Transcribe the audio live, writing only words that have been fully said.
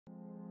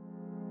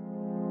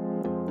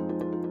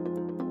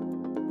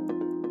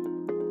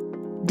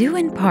due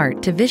in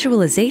part to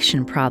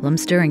visualization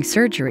problems during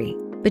surgery.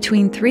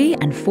 Between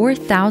 3,000 and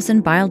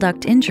 4,000 bile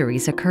duct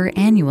injuries occur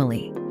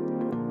annually.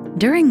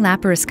 During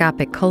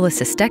laparoscopic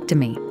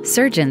cholecystektommy,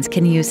 surgeons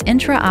can use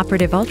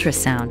intraoperative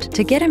ultrasound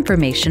to get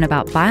information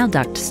about bile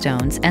duct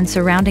stones and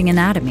surrounding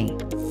anatomy.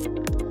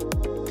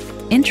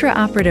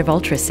 Intraoperative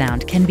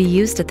ultrasound can be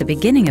used at the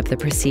beginning of the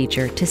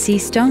procedure to see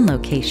stone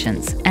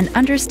locations and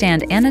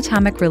understand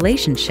anatomic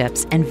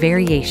relationships and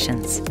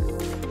variations.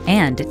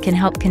 And it can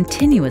help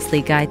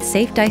continuously guide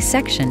safe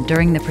dissection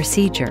during the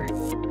procedure.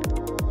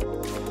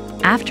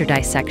 After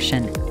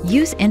dissection,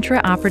 use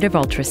intraoperative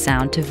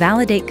ultrasound to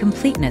validate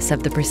completeness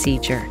of the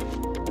procedure.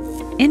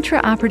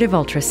 Intraoperative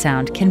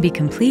ultrasound can be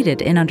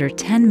completed in under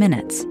 10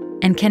 minutes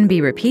and can be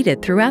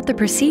repeated throughout the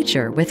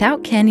procedure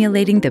without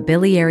cannulating the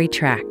biliary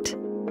tract.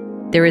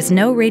 There is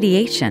no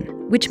radiation,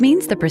 which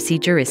means the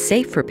procedure is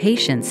safe for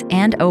patients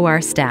and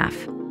OR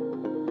staff.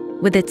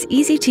 With its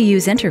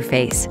easy-to-use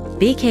interface,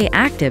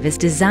 bkActiv is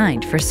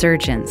designed for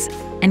surgeons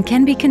and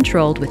can be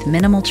controlled with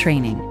minimal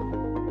training.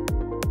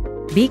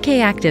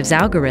 bkActiv's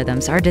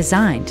algorithms are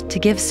designed to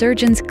give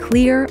surgeons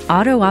clear,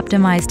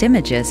 auto-optimized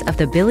images of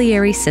the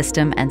biliary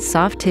system and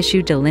soft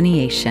tissue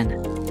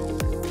delineation.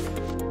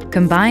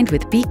 Combined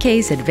with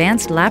BK's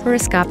advanced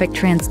laparoscopic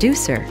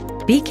transducer,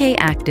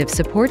 bkActiv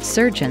supports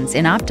surgeons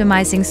in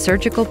optimizing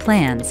surgical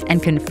plans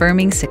and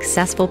confirming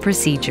successful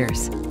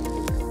procedures.